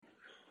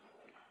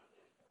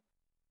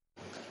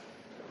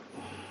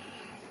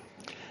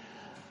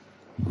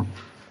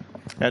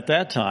At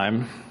that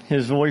time,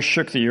 his voice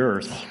shook the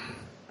earth,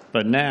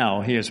 but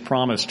now he has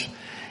promised,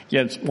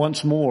 yet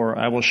once more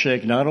I will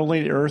shake not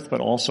only the earth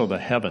but also the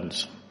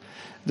heavens.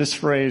 This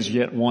phrase,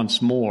 yet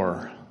once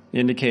more,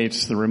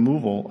 indicates the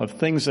removal of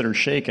things that are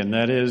shaken,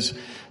 that is,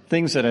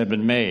 things that have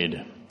been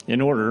made,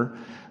 in order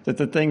that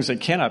the things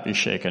that cannot be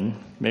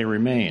shaken may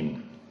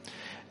remain.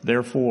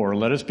 Therefore,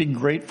 let us be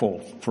grateful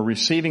for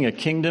receiving a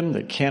kingdom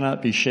that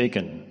cannot be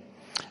shaken.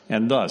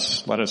 And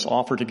thus, let us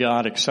offer to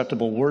God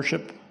acceptable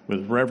worship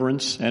with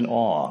reverence and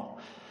awe.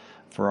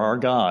 For our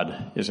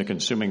God is a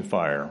consuming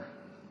fire.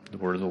 The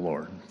word of the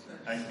Lord.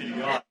 Thanks be to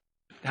God.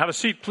 Have a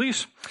seat,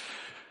 please.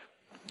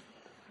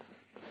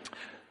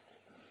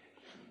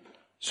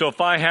 So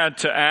if I had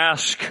to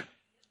ask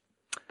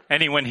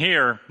anyone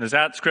here, is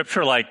that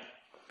scripture like,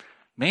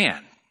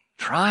 man,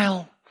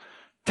 trial,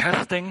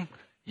 testing,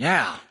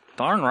 yeah,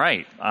 darn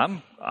right.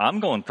 I'm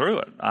going through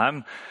it.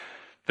 I'm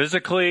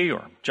physically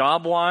or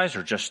job-wise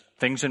or just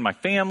things in my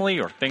family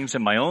or things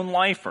in my own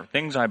life or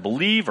things I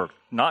believe or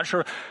not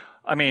sure.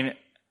 I mean,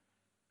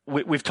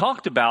 we've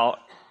talked about,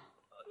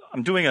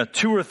 I'm doing a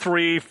 2 or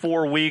 3,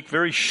 4 week,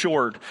 very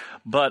short,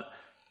 but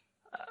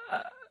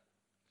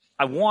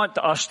I want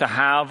us to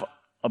have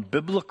a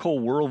biblical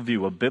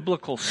worldview, a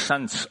biblical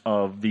sense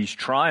of these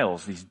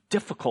trials, these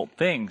difficult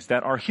things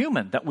that are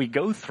human, that we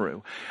go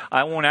through.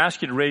 I won't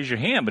ask you to raise your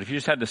hand, but if you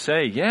just had to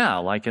say, yeah,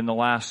 like in the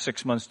last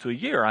 6 months to a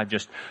year,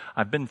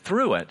 I've been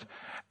through it.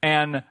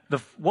 And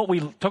what we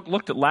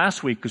looked at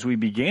last week as we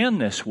began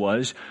this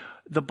was,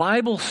 the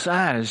Bible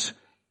says,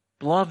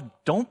 beloved,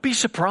 don't be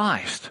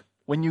surprised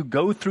when you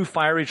go through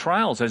fiery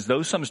trials as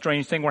though some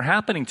strange thing were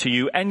happening to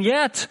you. And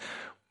yet,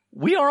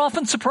 we are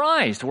often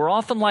surprised. We're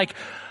often like,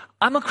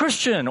 I'm a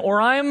Christian, or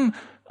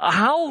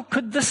how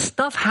could this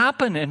stuff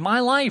happen in my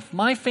life,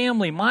 my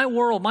family, my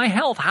world, my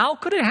health? How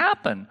could it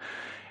happen?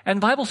 And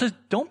the Bible says,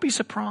 don't be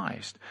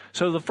surprised.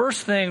 So the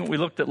first thing we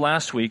looked at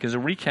last week as a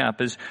recap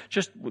is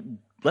just,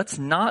 let's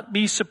not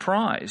be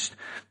surprised.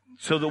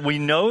 So that we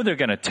know they're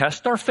going to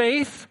test our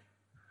faith.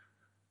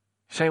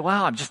 Say,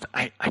 wow,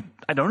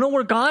 I don't know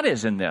where God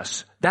is in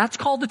this. That's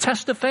called the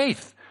test of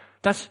faith.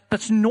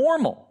 That's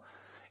normal.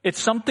 It's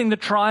something the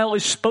trial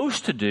is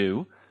supposed to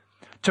do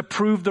to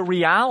prove the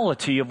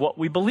reality of what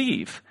we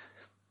believe.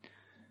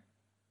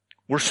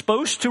 We're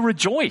supposed to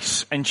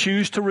rejoice and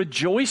choose to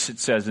rejoice, it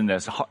says in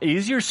this.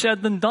 Easier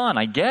said than done,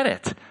 I get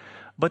it.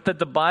 But that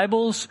the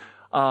Bible's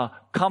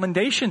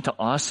commendation to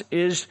us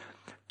is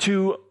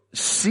to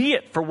see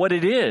it for what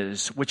it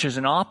is, which is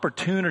an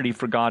opportunity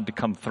for God to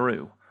come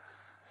through.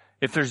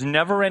 If there's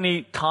never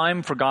any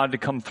time for God to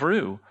come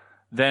through,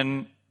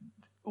 then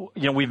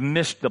we've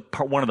missed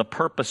one of the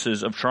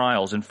purposes of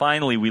trials. And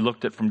finally, we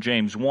looked at from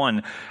James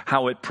 1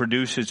 how it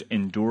produces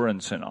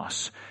endurance in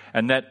us.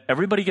 And that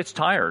everybody gets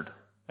tired.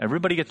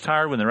 Everybody gets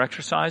tired when they're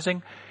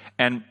exercising.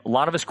 And a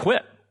lot of us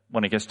quit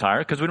when it gets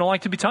tired because we don't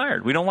like to be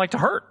tired. We don't like to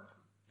hurt.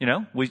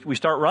 We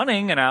start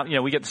running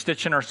and we get the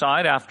stitch in our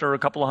side after a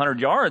couple of 100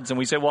 yards and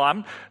we say,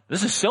 well,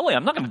 this is silly.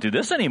 I'm not going to do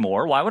this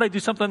anymore. Why would I do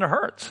something that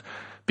hurts?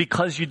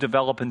 Because you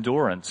develop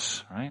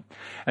endurance, right?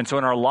 And so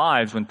in our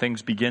lives, when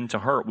things begin to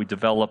hurt, we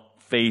develop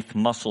faith,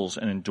 muscles,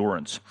 and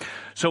endurance.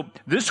 So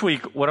this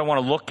week, what I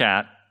want to look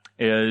at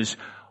is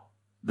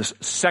the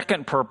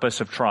second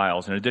purpose of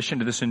trials. In addition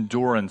to this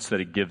endurance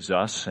that it gives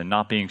us and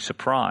not being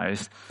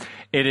surprised,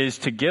 it is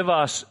to give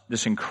us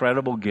this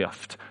incredible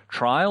gift.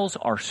 Trials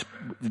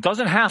it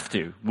doesn't have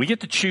to. We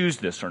get to choose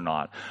this or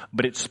not,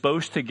 but it's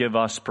supposed to give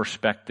us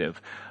perspective.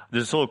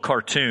 There's this little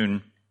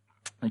cartoon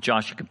that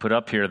Josh, you can put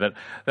up here that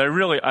I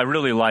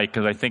really like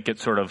because I think it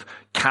sort of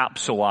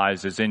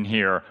capsulizes in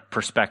here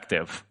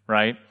perspective,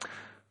 right?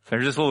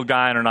 There's this little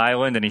guy on an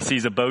island and he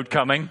sees a boat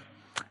coming.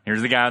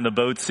 Here's the guy on the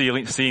boat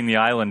seeing the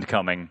island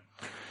coming.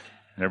 And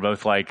they're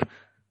both like,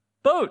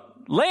 boat,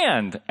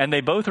 land. And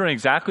they both are in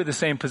exactly the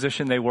same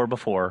position they were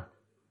before.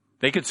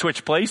 They could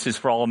switch places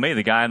for all of me.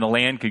 The guy on the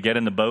land could get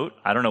in the boat.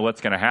 I don't know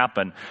what's going to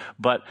happen.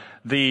 But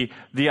the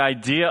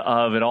idea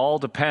of it all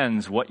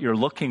depends what you're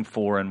looking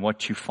for and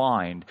what you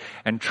find.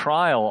 And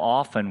trial,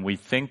 often we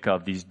think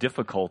of these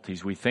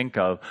difficulties. We think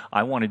of,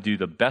 I want to do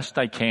the best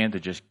I can to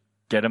just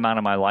get them out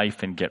of my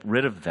life and get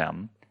rid of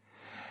them.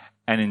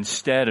 And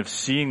instead of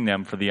seeing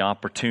them for the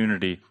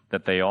opportunity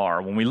that they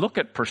are. When we look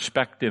at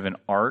perspective in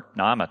art,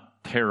 now I'm a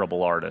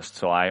terrible artist,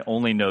 so I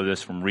only know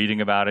this from reading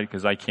about it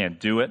because I can't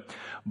do it.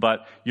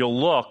 But you'll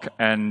look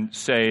and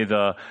say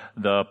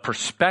the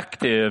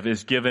perspective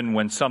is given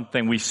when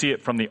we see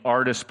it from the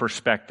artist's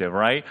perspective,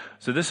 right?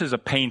 So this is a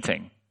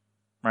painting,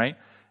 right?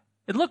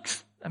 It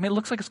looks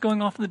like it's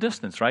going off in the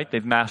distance, right?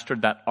 They've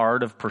mastered that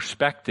art of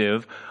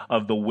perspective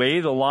of the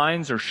way the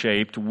lines are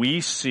shaped.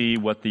 We see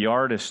what the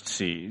artist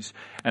sees.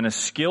 And a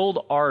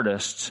skilled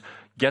artist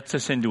gets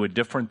us into a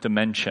different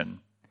dimension.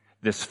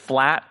 This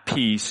flat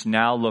piece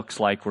now looks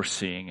like we're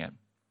seeing it.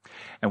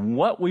 And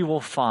what we will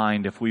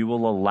find if we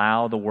will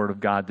allow the Word of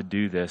God to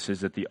do this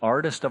is that the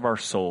artist of our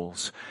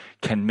souls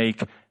can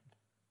make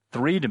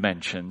 3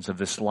 dimensions of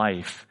this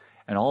life,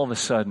 and all of a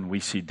sudden we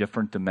see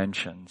different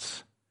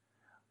dimensions.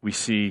 We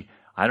see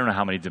I don't know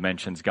how many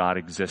dimensions God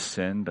exists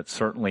in, but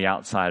certainly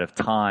outside of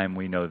time,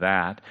 we know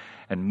that,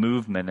 and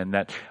movement, and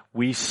that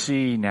we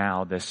see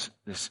now this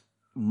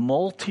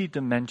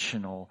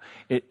multi-dimensional,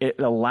 it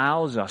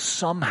allows us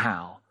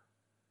somehow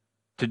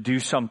to do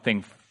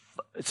something,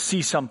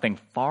 see something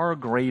far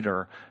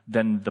greater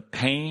than the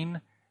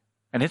pain.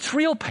 And it's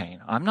real pain.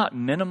 I'm not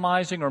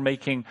minimizing or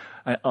making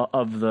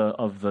of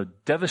the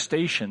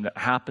devastation that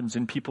happens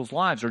in people's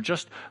lives, or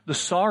just the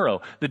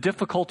sorrow. The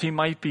difficulty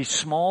might be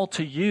small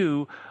to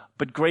you,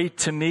 but great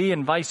to me,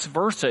 and vice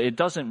versa. It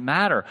doesn't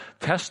matter.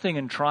 Testing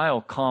and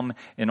trial come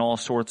in all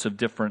sorts of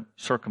different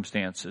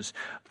circumstances.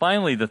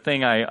 Finally, the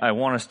thing I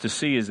want us to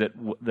see is that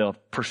the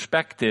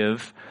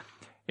perspective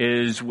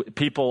is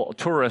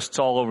tourists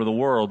all over the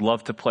world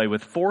love to play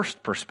with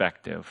forced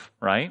perspective,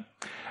 right?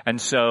 And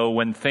so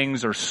when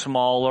things are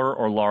smaller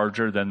or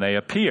larger than they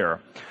appear.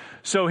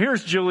 So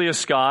here's Julia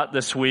Scott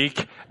this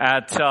week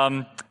at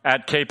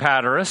Cape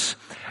Hatteras.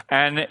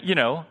 And,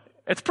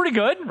 it's pretty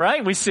good,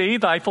 right? We see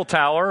the Eiffel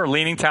Tower or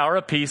Leaning Tower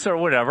of Pisa or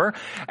whatever.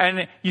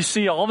 And you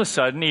see all of a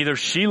sudden either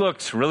she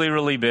looks really,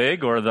 really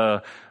big or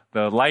the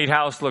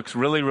lighthouse looks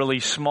really, really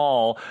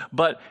small.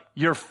 But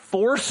you're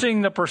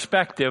forcing the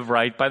perspective,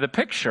 right, by the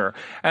picture.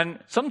 And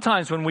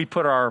sometimes when we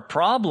put our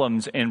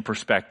problems in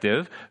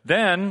perspective,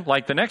 then,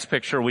 like the next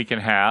picture we can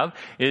have,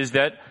 is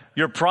that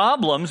your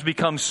problems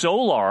become so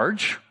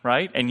large,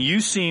 right, and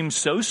you seem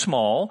so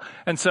small.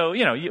 And so,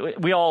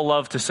 we all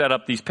love to set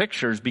up these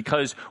pictures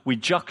because we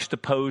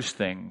juxtapose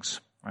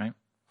things, right?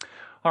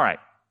 All right.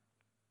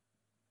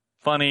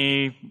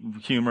 Funny,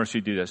 humorous, you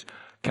do this.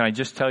 Can I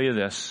just tell you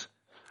this?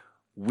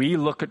 We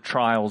look at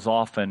trials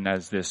often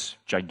as this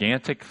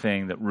gigantic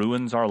thing that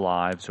ruins our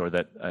lives, or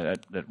that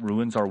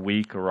ruins our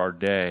week or our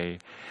day,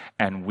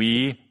 and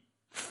we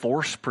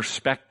force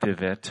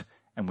perspective it,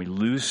 and we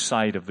lose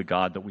sight of the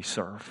God that we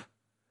serve.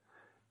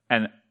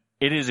 And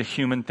it is a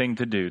human thing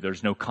to do.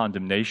 There's no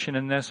condemnation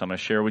in this. I'm going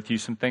to share with you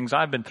some things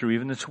I've been through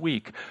even this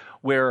week,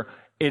 where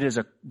it is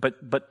but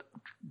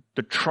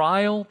the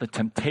trial, the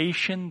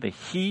temptation, the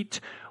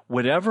heat,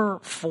 whatever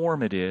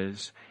form it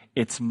is,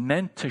 it's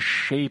meant to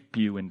shape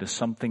you into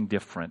something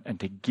different and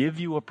to give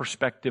you a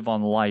perspective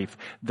on life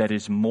that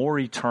is more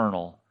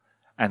eternal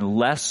and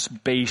less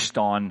based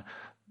on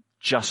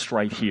just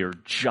right here,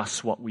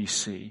 just what we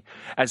see.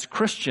 As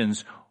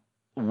Christians,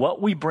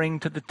 what we bring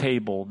to the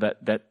table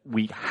that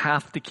we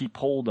have to keep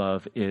hold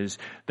of is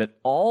that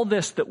all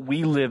this that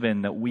we live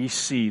in, that we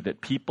see,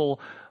 that people,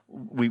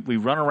 we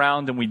run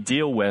around and we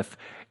deal with,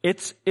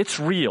 it's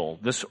real.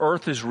 This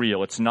earth is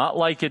real. It's not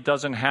like it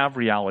doesn't have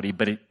reality,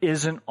 but it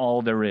isn't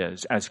all there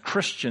is. As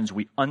Christians,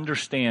 we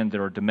understand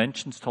there are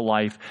dimensions to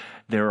life.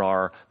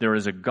 There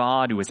is a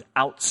God who is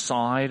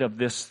outside of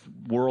this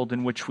world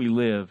in which we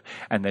live,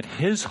 and that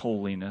His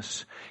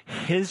holiness,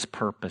 His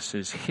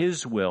purposes,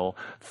 His will,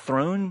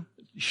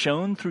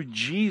 shown through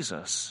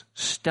Jesus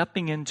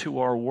stepping into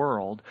our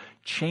world,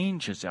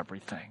 changes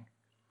everything.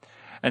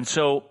 And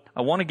so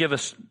I want to give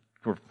us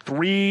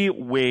 3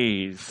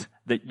 ways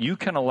that you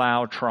can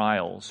allow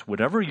trials,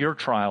 whatever your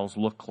trials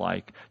look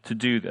like, to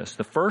do this.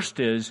 The first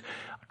is,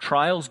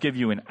 trials give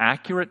you an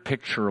accurate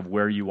picture of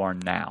where you are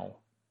now.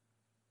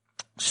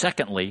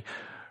 Secondly,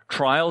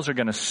 trials are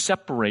going to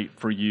separate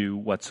for you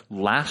what's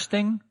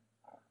lasting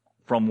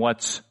from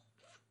what's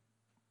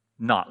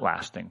not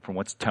lasting, from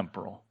what's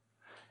temporal.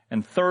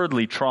 And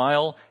thirdly,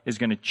 trial is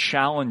going to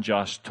challenge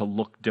us to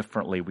look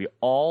differently. We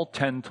all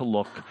tend to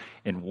look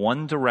in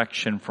one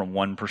direction from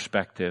one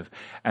perspective,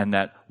 and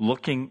that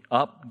looking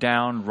up,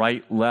 down,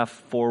 right, left,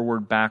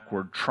 forward,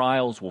 backward,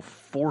 trials will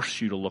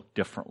force you to look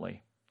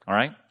differently. All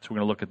right? So we're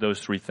going to look at those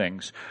 3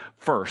 things.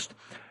 First,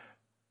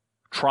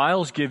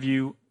 trials give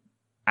you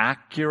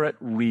accurate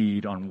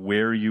read on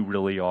where you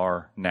really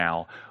are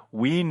now.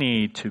 We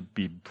need to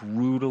be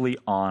brutally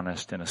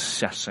honest in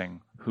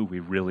assessing who we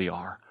really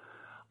are.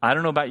 I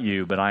don't know about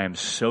you, but I am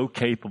so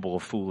capable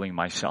of fooling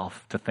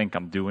myself to think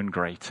I'm doing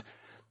great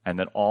and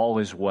that all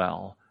is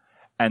well,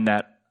 and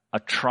that a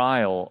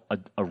trial,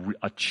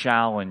 a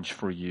challenge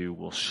for you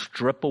will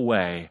strip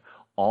away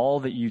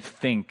all that you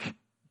think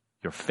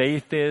your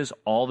faith is,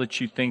 all that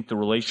you think the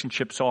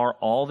relationships are,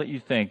 all that you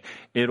think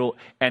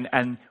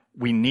and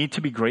we need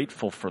to be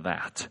grateful for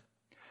that.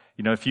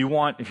 If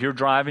you're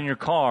driving your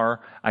car,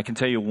 I can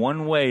tell you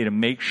one way to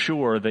make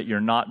sure that you're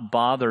not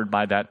bothered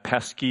by that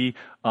pesky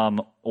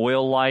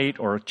oil light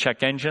or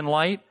check engine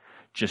light.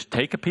 Just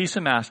take a piece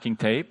of masking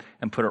tape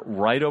and put it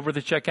right over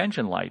the check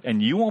engine light,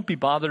 and you won't be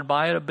bothered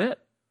by it a bit.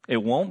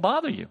 It won't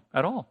bother you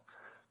at all,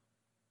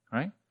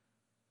 right?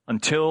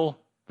 Until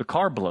the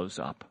car blows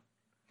up.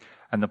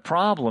 And the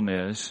problem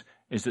is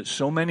that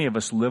so many of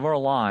us live our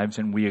lives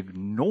and we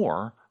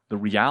ignore the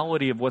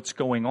reality of what's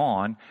going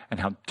on and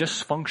how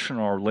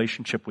dysfunctional our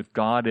relationship with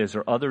God is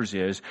or others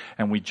is,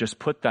 and we just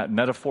put that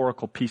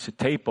metaphorical piece of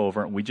tape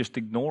over it and we just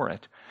ignore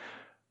it.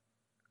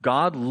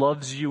 God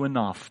loves you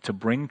enough to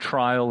bring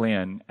trial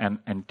in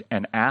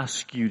and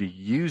ask you to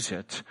use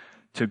it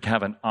to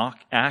have an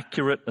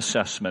accurate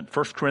assessment.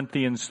 1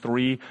 Corinthians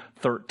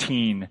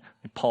 3:13,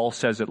 Paul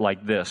says it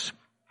like this: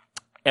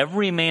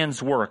 every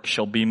man's work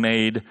shall be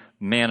made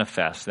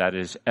manifest. That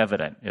is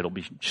evident. It'll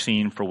be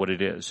seen for what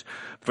it is.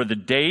 For the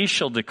day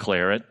shall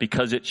declare it,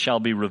 because it shall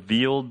be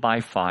revealed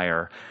by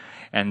fire.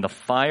 And the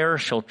fire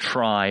shall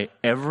try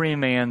every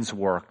man's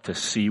work to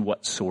see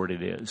what sort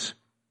it is.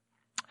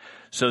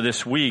 So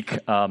this week,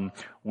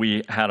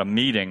 we had a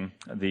meeting.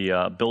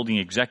 The building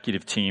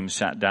executive team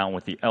sat down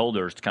with the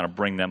elders to kind of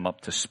bring them up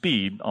to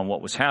speed on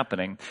what was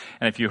happening.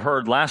 And if you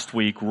heard last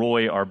week,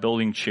 Roy, our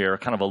building chair,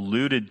 kind of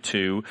alluded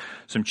to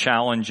some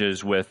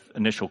challenges with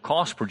initial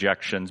cost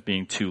projections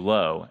being too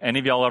low. Any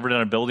of y'all ever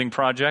done a building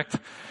project?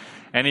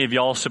 Any of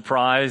y'all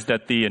surprised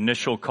that the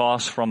initial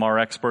costs from our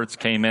experts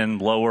came in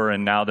lower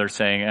and now they're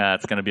saying,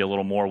 it's going to be a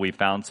little more. We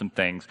found some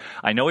things.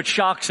 I know it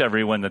shocks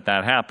everyone that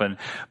happened.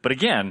 But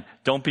again,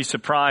 don't be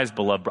surprised,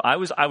 beloved. I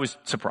was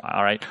surprised,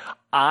 all right?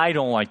 I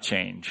don't like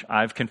change.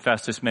 I've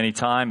confessed this many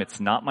times. It's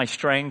not my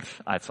strength.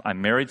 I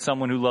married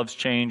someone who loves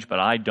change, but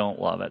I don't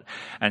love it.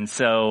 And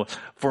so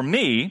for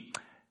me,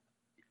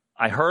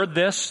 I heard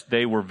this.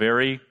 They were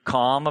very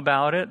calm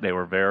about it. They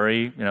were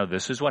very,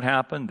 this is what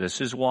happened. This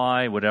is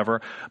why,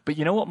 whatever. But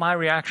you know what my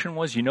reaction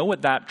was? You know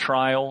what that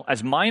trial,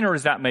 as minor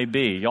as that may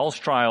be, y'all's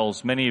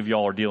trials, many of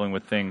y'all are dealing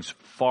with things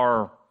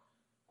far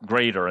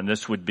greater, and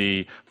this would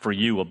be for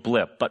you a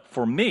blip. But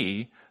for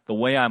me, the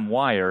way I'm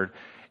wired,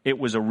 it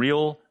was a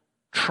real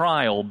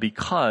trial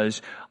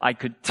because I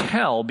could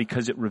tell,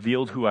 because it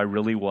revealed who I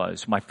really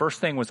was. My first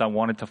thing was I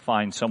wanted to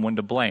find someone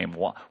to blame.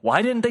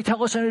 Why didn't they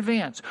tell us in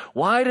advance?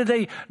 Why did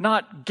they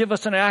not give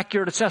us an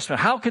accurate assessment?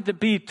 How could it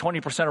be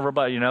 20% of our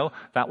budget?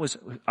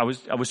 I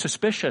was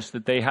suspicious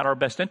that they had our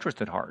best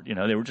interest at heart.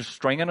 They were just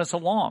stringing us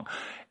along.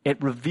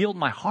 It revealed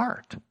my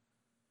heart.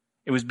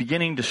 It was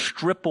beginning to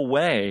strip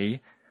away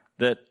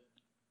that,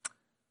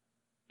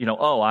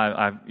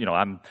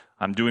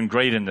 I'm doing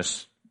great in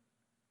this,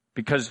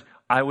 because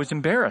I was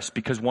embarrassed,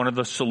 because one of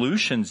the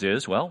solutions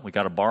is, we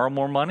got to borrow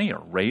more money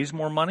or raise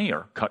more money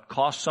or cut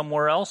costs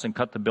somewhere else and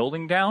cut the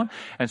building down.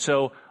 And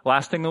so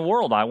last thing in the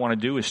world I want to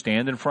do is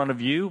stand in front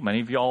of you.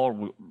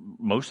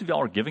 Most of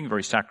y'all are giving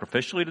very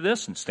sacrificially to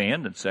this, and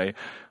stand and say,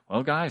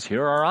 well, guys,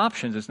 here are our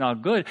options. It's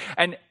not good.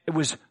 And it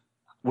was,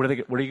 what are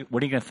you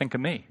going to think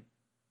of me?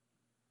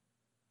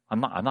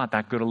 I'm not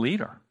that good a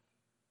leader.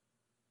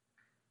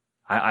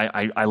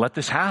 I let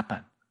this happen.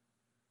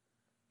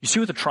 You see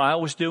what the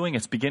trial was doing?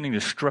 It's beginning to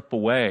strip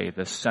away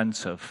the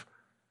sense of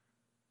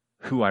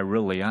who I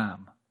really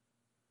am,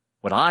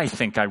 what I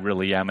think I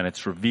really am, and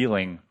it's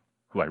revealing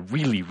who I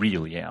really,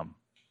 really am.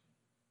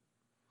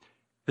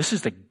 This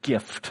is the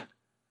gift,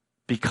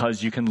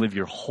 because you can live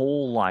your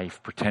whole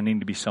life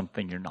pretending to be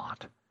something you're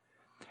not.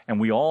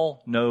 And we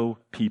all know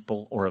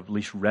people, or at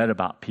least read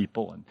about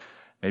people, and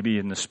maybe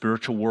in the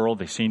spiritual world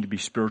they seem to be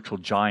spiritual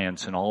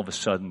giants, and all of a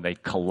sudden they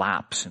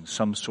collapse in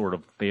some sort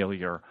of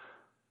failure,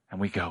 and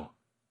we go,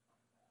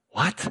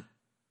 what?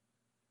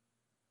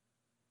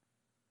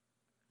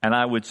 And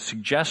I would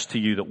suggest to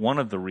you that one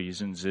of the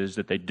reasons is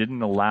that they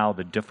didn't allow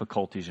the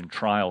difficulties and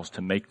trials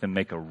to make them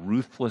make a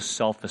ruthless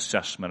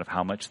self-assessment of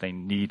how much they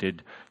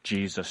needed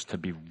Jesus to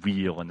be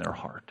real in their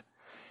heart.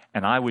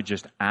 And I would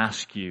just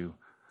ask you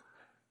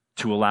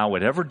to allow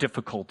whatever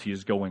difficulty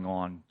is going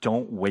on,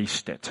 don't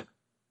waste it.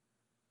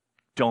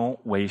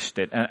 Don't waste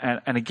it.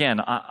 And again,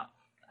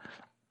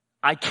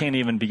 I can't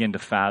even begin to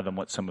fathom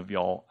what some of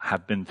y'all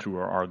have been through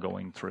or are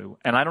going through.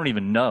 And I don't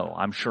even know.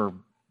 I'm sure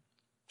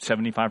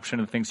 75%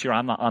 of the things here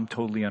I'm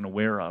totally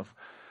unaware of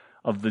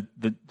the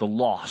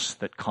loss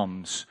that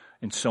comes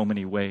in so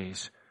many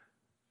ways.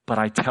 But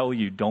I tell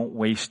you, don't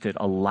waste it.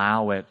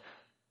 Allow it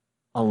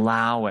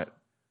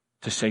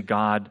to say,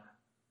 God,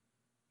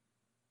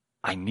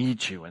 I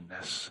need you in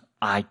this.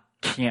 I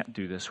can't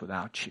do this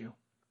without you.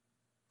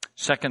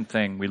 Second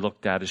thing we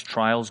looked at is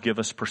trials give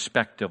us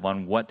perspective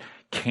on what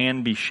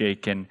can be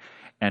shaken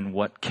and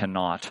what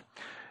cannot.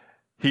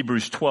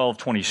 Hebrews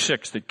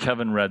 12:26 that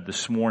Kevin read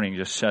this morning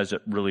just says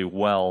it really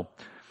well.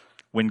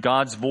 When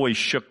God's voice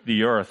shook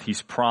the earth,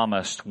 he's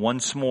promised,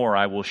 once more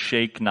I will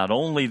shake not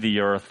only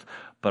the earth,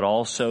 but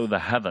also the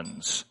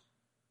heavens.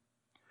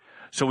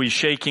 So he's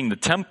shaking the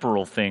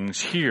temporal things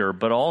here,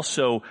 but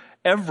also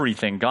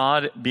everything.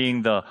 God,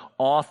 being the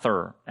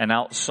author and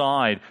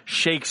outside,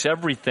 shakes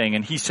everything.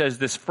 And he says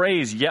this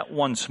phrase, yet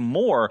once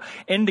more,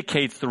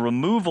 indicates the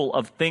removal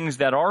of things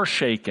that are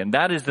shaken.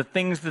 That is the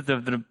things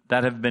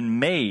that have been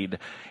made,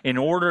 in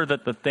order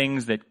that the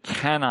things that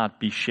cannot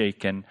be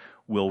shaken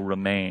will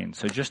remain.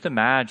 So just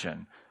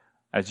imagine,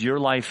 as your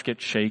life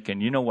gets shaken,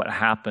 you know what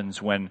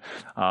happens when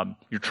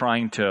you're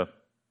trying to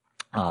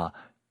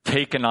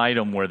take an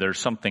item where there's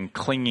something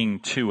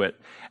clinging to it,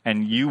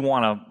 and you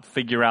want to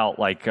figure out,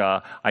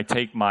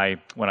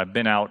 when I've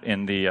been out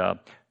in the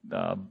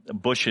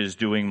bushes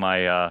doing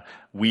my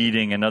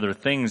weeding and other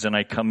things, and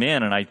I come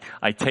in and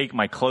I take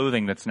my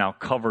clothing that's now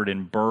covered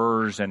in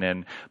burrs and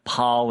in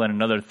pollen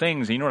and other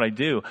things, and you know what I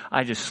do?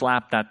 I just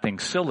slap that thing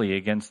silly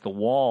against the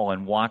wall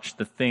and watch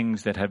the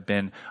things that have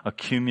been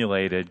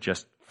accumulated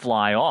just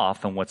fly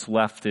off, and what's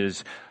left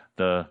is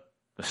the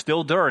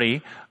still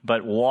dirty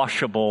but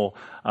washable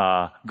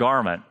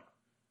garment.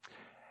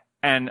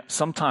 And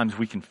sometimes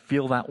we can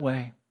feel that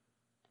way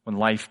when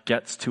life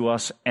gets to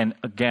us. And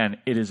again,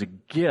 it is a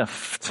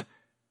gift,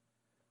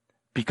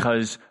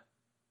 because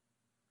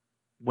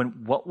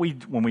when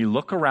we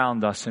look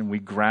around us and we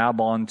grab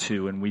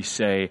onto and we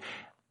say,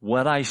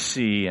 what I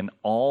see and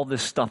all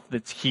this stuff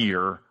that's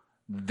here,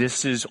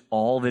 this is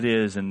all that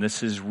is, and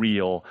this is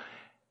real,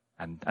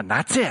 and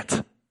that's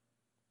it.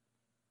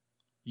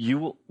 We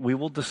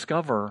will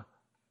discover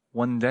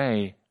one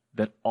day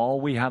that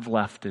all we have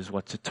left is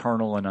what's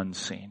eternal and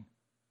unseen.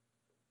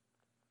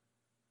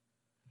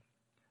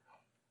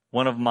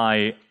 One of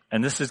my,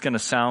 and this is going to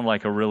sound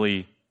like a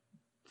really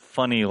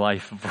funny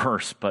life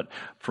verse, but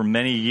for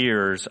many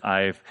years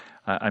I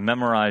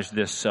memorized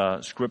this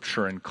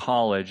scripture in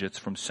college. It's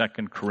from 2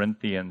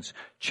 Corinthians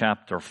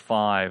chapter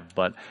 5,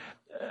 but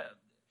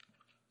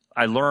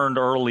I learned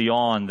early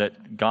on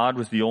that God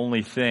was the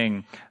only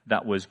thing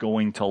that was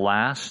going to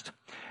last.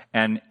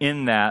 And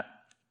in that,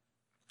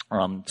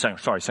 2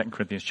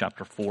 Corinthians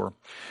chapter 4,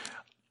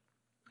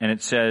 and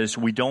it says,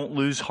 we don't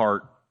lose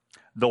heart,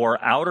 though our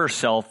outer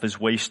self is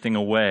wasting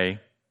away.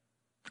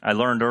 I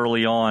learned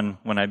early on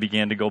when I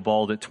began to go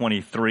bald at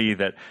 23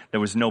 that there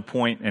was no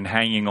point in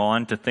hanging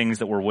on to things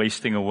that were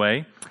wasting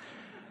away.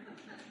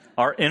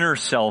 Our inner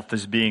self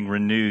is being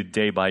renewed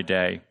day by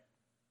day.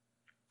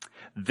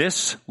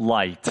 This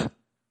light,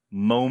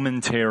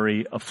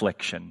 momentary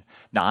affliction.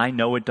 Now, I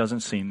know it doesn't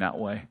seem that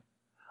way.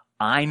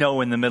 I know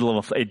in the middle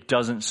of it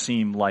doesn't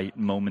seem light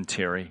and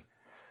momentary.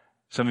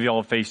 Some of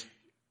y'all have faced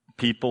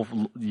people,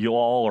 you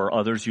all or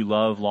others you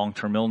love,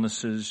 long-term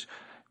illnesses,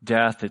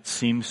 death. It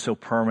seems so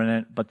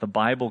permanent, but the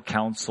Bible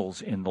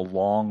counsels in the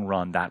long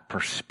run, that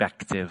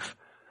perspective,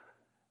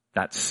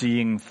 that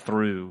seeing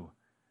through,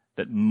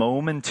 that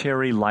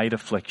momentary light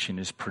affliction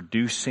is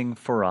producing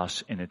for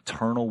us an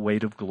eternal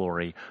weight of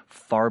glory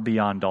far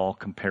beyond all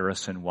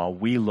comparison, while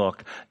we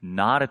look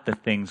not at the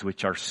things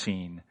which are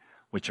seen,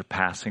 which are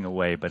passing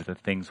away, but at the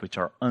things which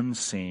are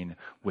unseen,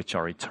 which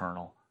are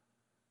eternal.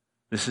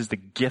 This is the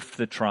gift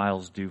that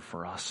trials do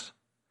for us.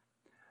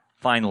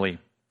 Finally,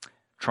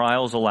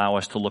 trials allow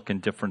us to look in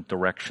different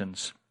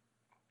directions.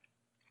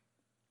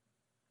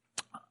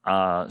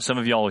 Some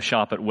of y'all who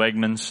shop at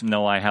Wegmans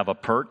know I have a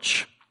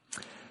perch,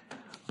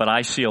 but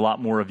I see a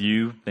lot more of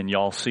you than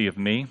y'all see of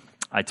me.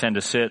 I tend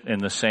to sit in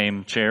the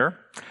same chair.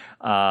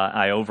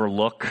 I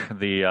overlook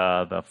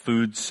the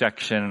food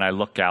section and I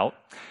look out.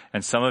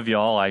 And some of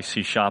y'all I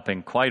see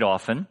shopping quite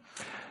often.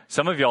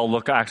 Some of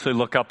y'all actually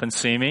look up and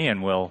see me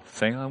and will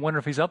say, I wonder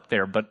if he's up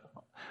there. But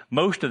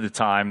most of the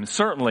time,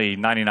 certainly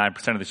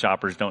 99% of the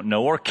shoppers don't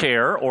know or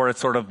care, or it's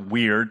sort of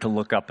weird to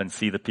look up and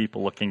see the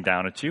people looking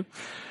down at you.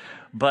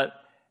 But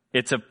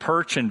it's a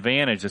perch and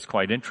vantage that's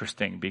quite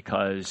interesting,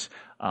 because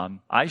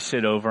I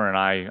sit over and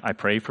I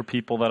pray for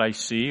people that I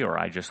see, or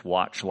I just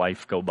watch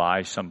life go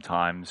by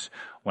sometimes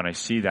when I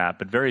see that.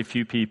 But very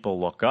few people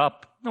look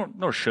up,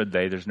 nor should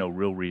they. There's no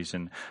real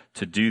reason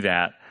to do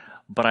that.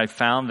 But I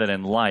found that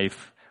in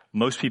life,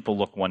 most people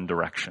look one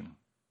direction.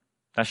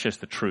 That's just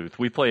the truth.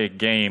 We play a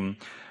game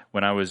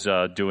when I was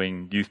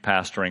doing youth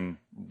pastoring,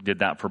 did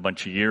that for a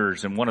bunch of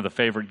years, and one of the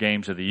favorite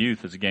games of the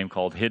youth is a game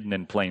called Hidden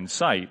in Plain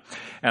Sight.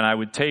 And I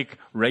would take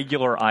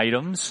regular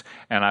items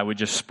and I would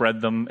just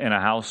spread them in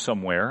a house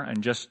somewhere,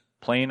 and just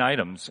plain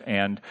items.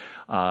 And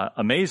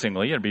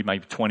amazingly, it'd be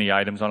maybe 20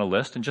 items on a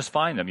list, and just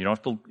find them. You don't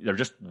have to, they're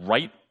just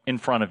right in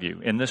front of you.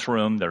 In this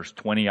room, there's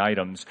 20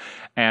 items.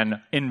 And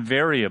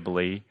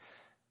invariably,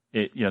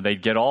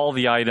 they'd get all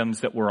the items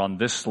that were on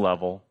this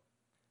level,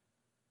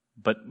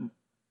 but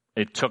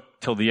it took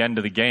till the end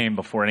of the game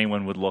before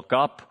anyone would look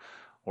up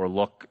or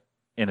look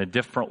in a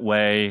different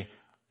way.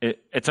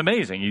 It's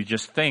amazing. You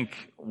just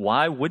think,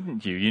 why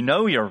wouldn't you? You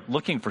know you're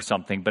looking for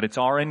something, but it's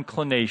our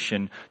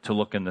inclination to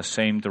look in the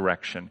same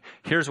direction.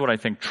 Here's what I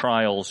think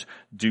trials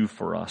do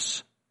for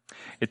us.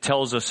 It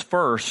tells us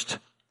first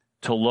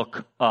to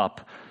look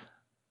up.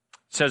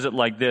 It says it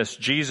like this.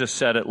 Jesus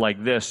said it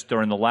like this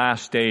during the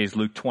last days,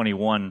 Luke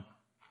 21.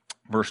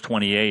 Verse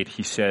 28,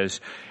 he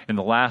says, in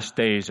the last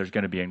days, there's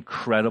going to be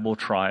incredible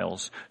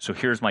trials. So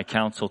here's my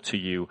counsel to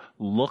you.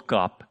 Look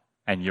up,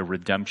 and your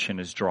redemption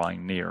is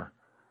drawing near.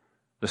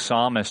 The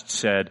psalmist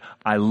said,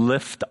 I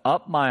lift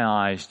up my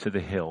eyes to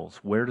the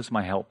hills. Where does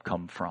my help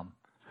come from?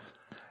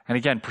 And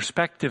again,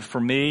 perspective for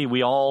me,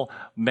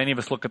 many of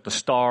us look at the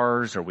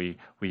stars, or we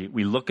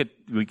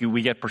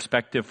get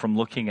perspective from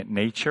looking at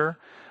nature.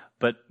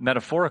 But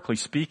metaphorically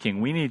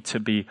speaking, we need to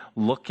be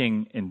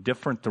looking in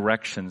different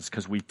directions,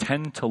 because we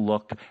tend to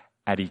look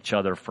at each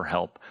other for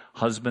help.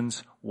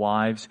 Husbands,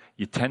 wives,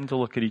 you tend to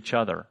look at each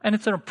other. And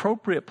it's an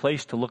appropriate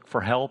place to look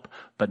for help,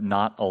 but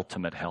not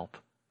ultimate help.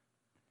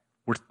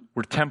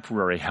 We're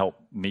temporary help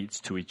meets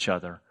to each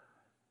other.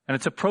 And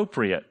it's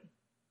appropriate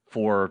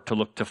to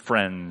look to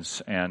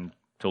friends and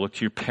to look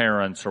to your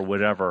parents or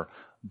whatever.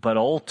 But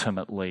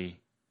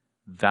ultimately,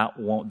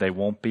 they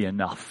won't be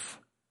enough.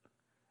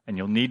 And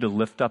you'll need to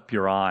lift up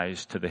your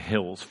eyes to the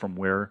hills from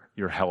where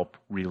your help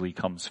really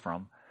comes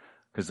from.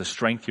 Because the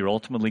strength you're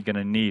ultimately going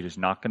to need is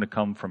not going to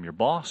come from your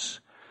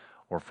boss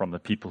or from the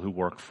people who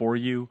work for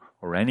you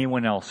or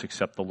anyone else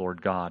except the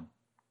Lord God.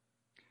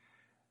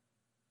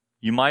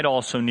 You might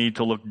also need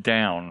to look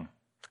down.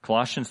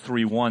 Colossians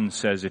 3:1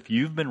 says, if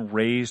you've been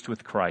raised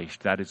with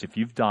Christ, that is, if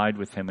you've died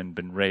with him and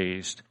been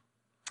raised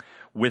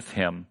with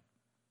him,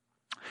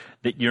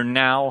 that you're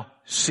now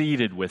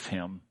seated with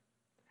him.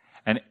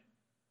 And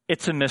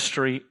it's a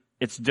mystery.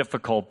 It's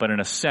difficult, but in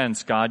a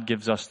sense, God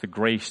gives us the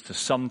grace to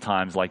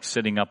sometimes, like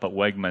sitting up at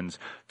Wegmans,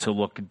 to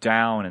look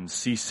down and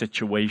see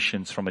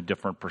situations from a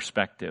different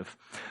perspective.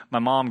 My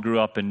mom grew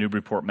up in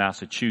Newburyport,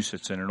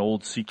 Massachusetts, in an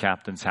old sea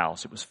captain's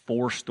house. It was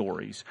 4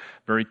 stories,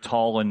 very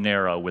tall and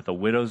narrow, with a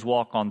widow's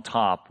walk on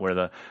top where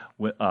the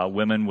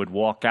women would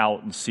walk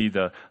out and see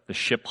the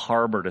ship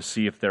harbor to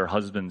see if their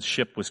husband's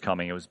ship was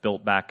coming. It was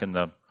built back in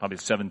the probably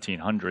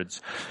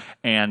 1700s.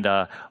 And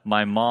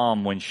my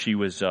mom, when she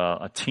was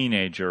a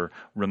teenager,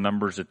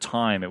 remembers a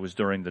time, it was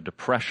during the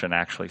Depression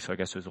actually, so I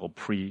guess it was a little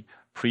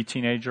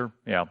pre-teenager,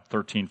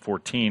 13,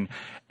 14.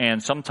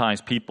 And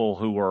sometimes people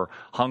who were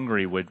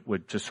hungry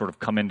would just sort of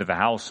come into the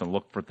house and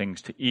look for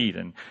things to eat.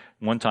 And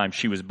one time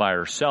she was by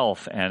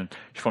herself, and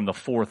from the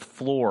 4th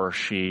floor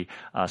she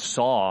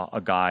saw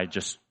a guy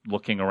just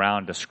looking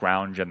around to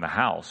scrounge in the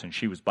house, and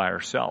she was by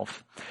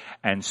herself.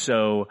 And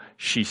so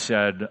she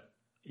said,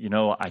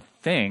 I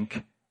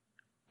think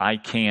I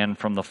can,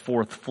 from the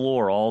 4th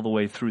floor all the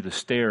way through the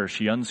stairs.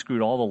 She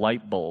unscrewed all the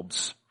light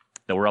bulbs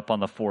that were up on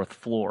the 4th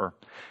floor,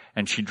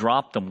 and she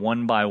dropped them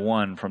one by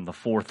one from the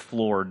 4th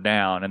floor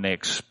down, and they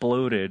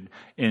exploded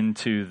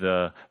into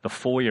the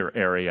foyer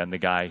area.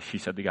 And she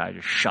said the guy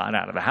just shot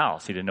out of the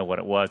house. He didn't know what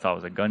it was. Thought it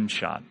was a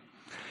gunshot.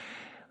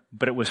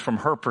 But it was from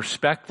her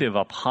perspective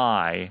up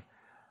high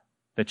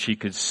that she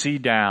could see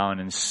down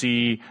and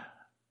see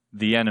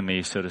the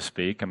enemy, so to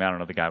speak. I don't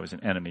know if the guy was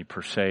an enemy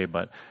per se,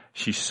 but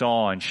she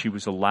saw, and she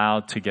was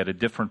allowed to get a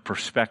different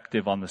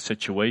perspective on the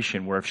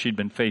situation, where if she'd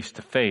been face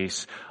to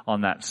face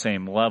on that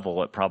same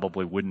level, it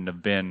probably wouldn't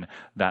have been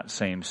that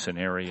same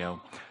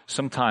scenario.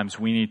 Sometimes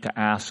we need to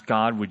ask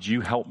God, would you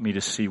help me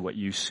to see what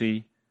you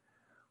see?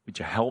 Would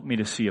you help me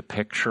to see a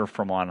picture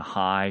from on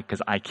high?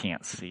 Because I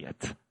can't see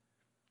it.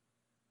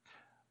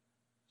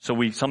 So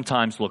we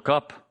sometimes look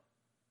up,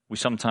 we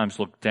sometimes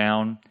look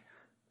down,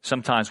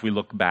 sometimes we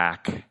look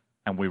back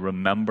and we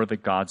remember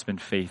that God's been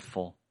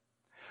faithful.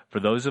 For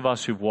those of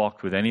us who've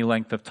walked with any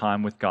length of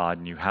time with God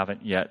and you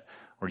haven't yet,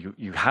 or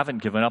you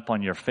haven't given up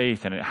on your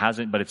faith and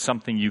but it's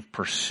something you've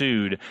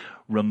pursued,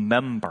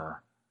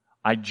 remember,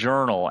 I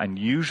journal, and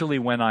usually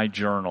when I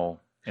journal,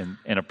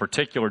 in a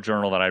particular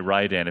journal that I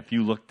write in, if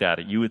you looked at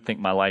it, you would think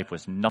my life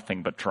was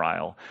nothing but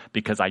trial,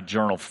 because I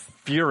journal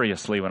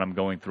furiously when I'm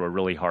going through a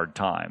really hard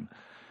time.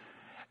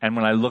 And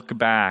when I look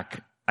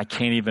back, I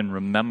can't even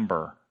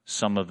remember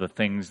some of the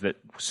things that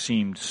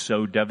seemed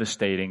so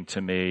devastating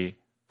to me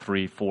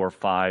 3, 4,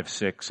 5,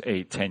 6,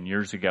 8, 10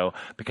 years ago,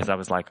 because I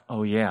was like,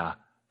 oh yeah,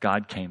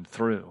 God came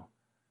through.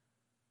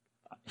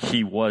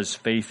 He was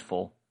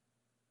faithful.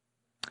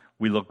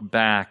 We look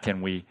back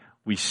and we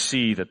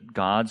see that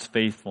God's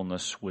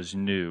faithfulness was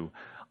new.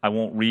 I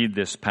won't read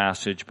this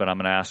passage, but I'm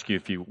going to ask you,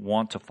 if you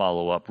want to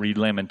follow up, read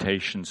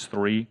Lamentations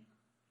 3.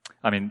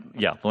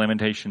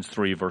 Lamentations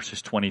 3,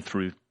 verses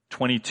 22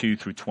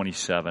 through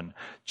 27.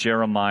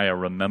 Jeremiah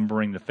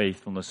remembering the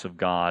faithfulness of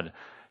God,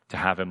 to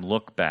have him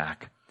look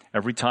back.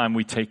 Every time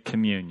we take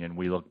communion,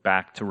 we look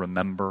back to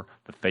remember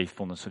the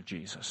faithfulness of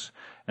Jesus.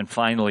 And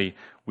finally,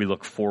 we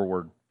look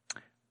forward.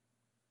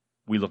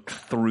 We look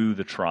through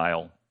the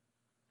trial.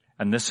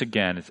 And this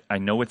again, I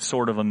know it's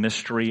sort of a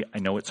mystery. I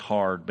know it's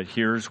hard, but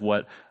here's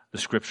what the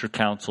scripture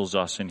counsels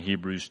us in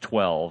Hebrews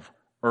 12,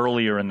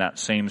 earlier in that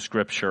same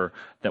scripture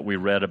that we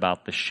read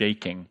about the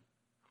shaking.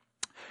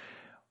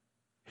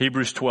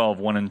 Hebrews 12,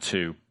 1 and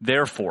 2.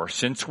 Therefore,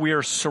 since we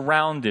are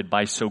surrounded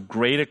by so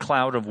great a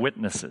cloud of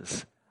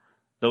witnesses,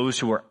 those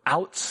who are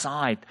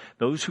outside,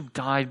 those who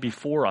died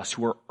before us,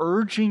 who are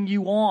urging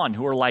you on,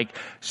 who are like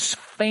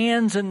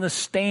fans in the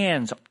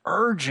stands,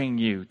 urging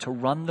you to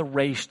run the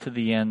race to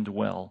the end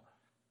well.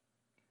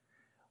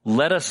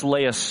 Let us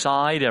lay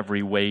aside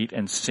every weight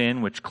and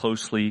sin which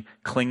closely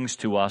clings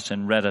to us,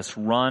 and let us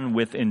run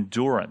with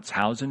endurance.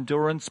 How's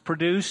endurance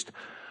produced?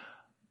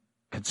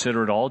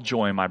 Consider it all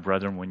joy, my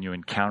brethren, when you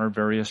encounter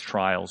various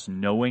trials,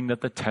 knowing that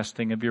the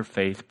testing of your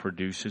faith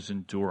produces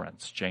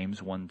endurance.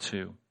 James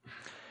 1:2.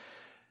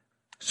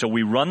 So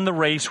we run the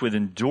race with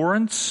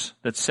endurance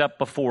that's set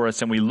before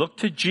us, and we look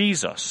to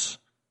Jesus.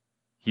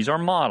 He's our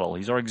model.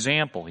 He's our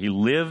example. He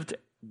lived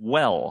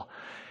well.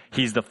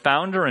 He's the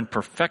founder and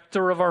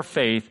perfecter of our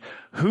faith,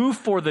 who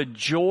for the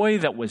joy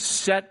that was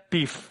set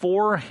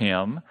before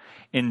him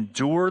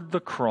endured the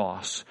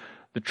cross.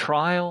 The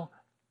trial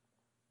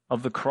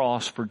of the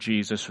cross for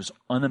Jesus was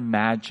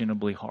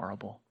unimaginably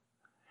horrible.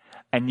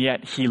 And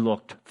yet he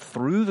looked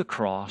through the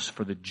cross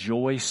for the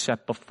joy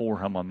set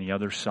before him on the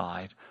other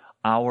side.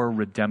 Our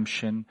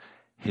redemption,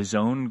 his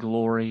own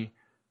glory,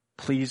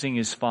 pleasing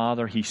his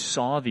Father. He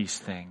saw these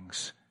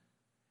things,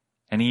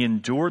 and he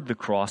endured the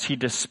cross. He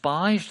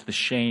despised the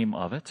shame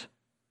of it,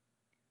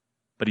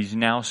 but he's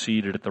now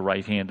seated at the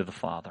right hand of the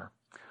Father.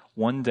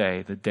 One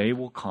day, the day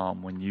will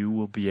come when you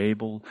will be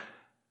able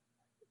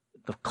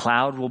the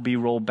cloud will be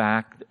rolled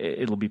back.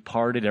 It'll be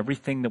parted.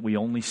 Everything that we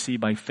only see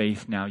by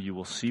faith now, you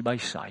will see by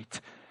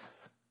sight.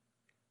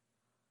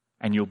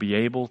 And you'll be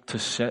able to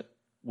sit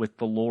with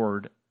the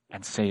Lord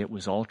and say it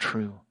was all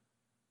true.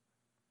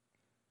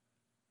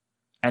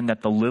 And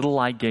that the little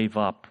I gave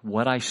up,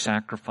 what I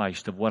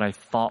sacrificed of what I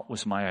thought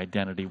was my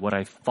identity, what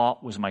I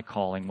thought was my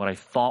calling, what I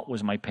thought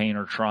was my pain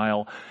or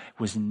trial,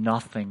 was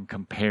nothing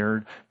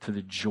compared to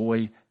the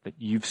joy that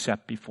you've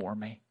set before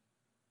me.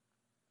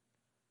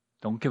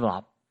 Don't give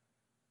up.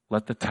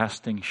 Let the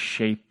testing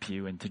shape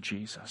you into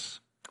Jesus.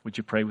 Would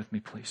you pray with me,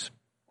 please?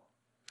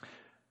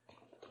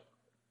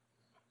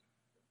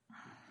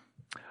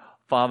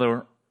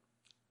 Father,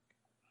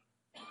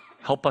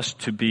 help us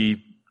to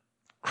be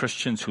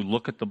Christians who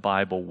look at the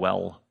Bible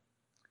well,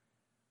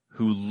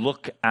 who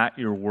look at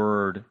your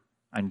word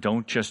and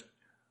don't just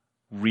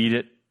read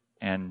it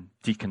and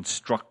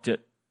deconstruct it,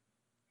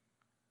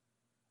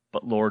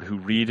 but Lord, who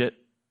read it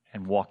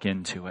and walk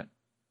into it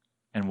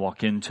and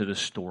walk into the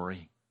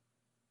story.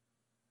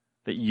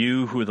 That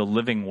you, who are the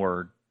living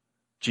word,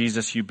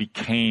 Jesus, you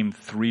became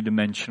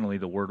three-dimensionally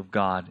the Word of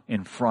God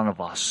in front of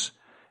us.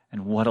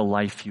 And what a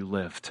life you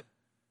lived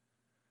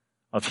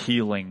of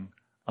healing,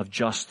 of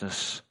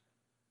justice,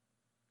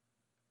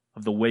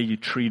 of the way you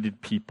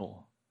treated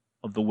people,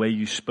 of the way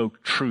you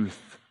spoke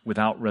truth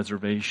without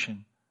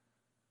reservation.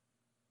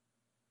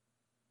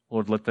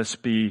 Lord, let this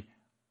be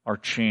our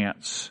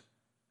chance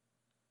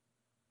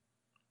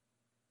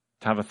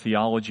to have a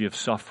theology of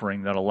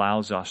suffering that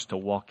allows us to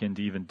walk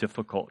into even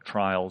difficult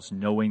trials,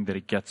 knowing that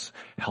it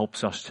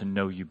helps us to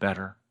know you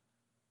better.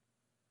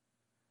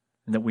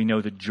 And that we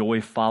know that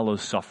joy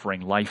follows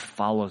suffering, life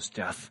follows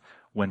death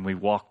when we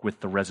walk with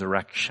the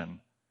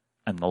resurrection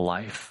and the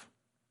life.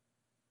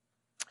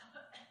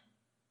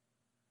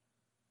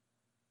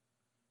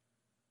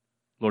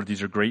 Lord,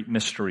 these are great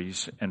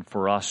mysteries, and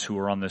for us who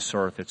are on this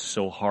earth, it's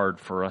so hard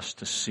for us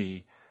to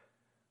see.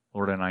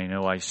 Lord, and I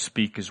know I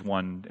speak as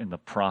one in the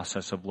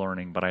process of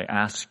learning, but I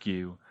ask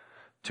you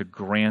to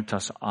grant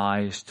us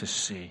eyes to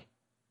see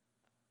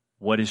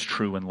what is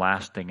true and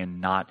lasting,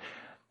 and not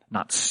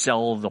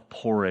sell the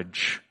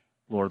porridge,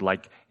 Lord,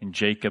 like in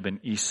Jacob and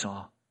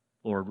Esau.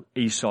 Lord,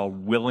 Esau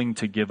willing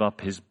to give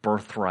up his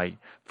birthright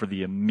for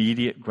the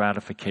immediate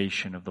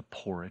gratification of the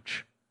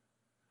porridge.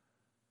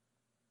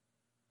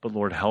 But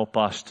Lord, help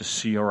us to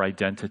see our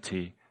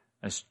identity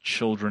as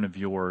children of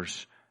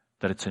yours,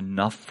 that it's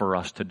enough for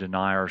us to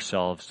deny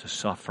ourselves, to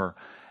suffer,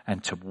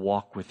 and to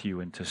walk with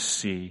you and to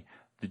see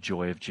the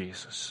joy of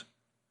Jesus.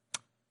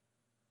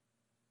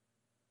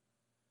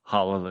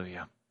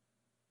 Hallelujah.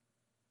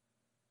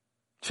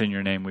 It's in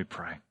your name we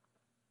pray.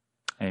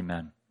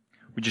 Amen.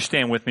 Would you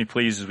stand with me,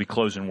 please, as we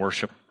close in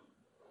worship?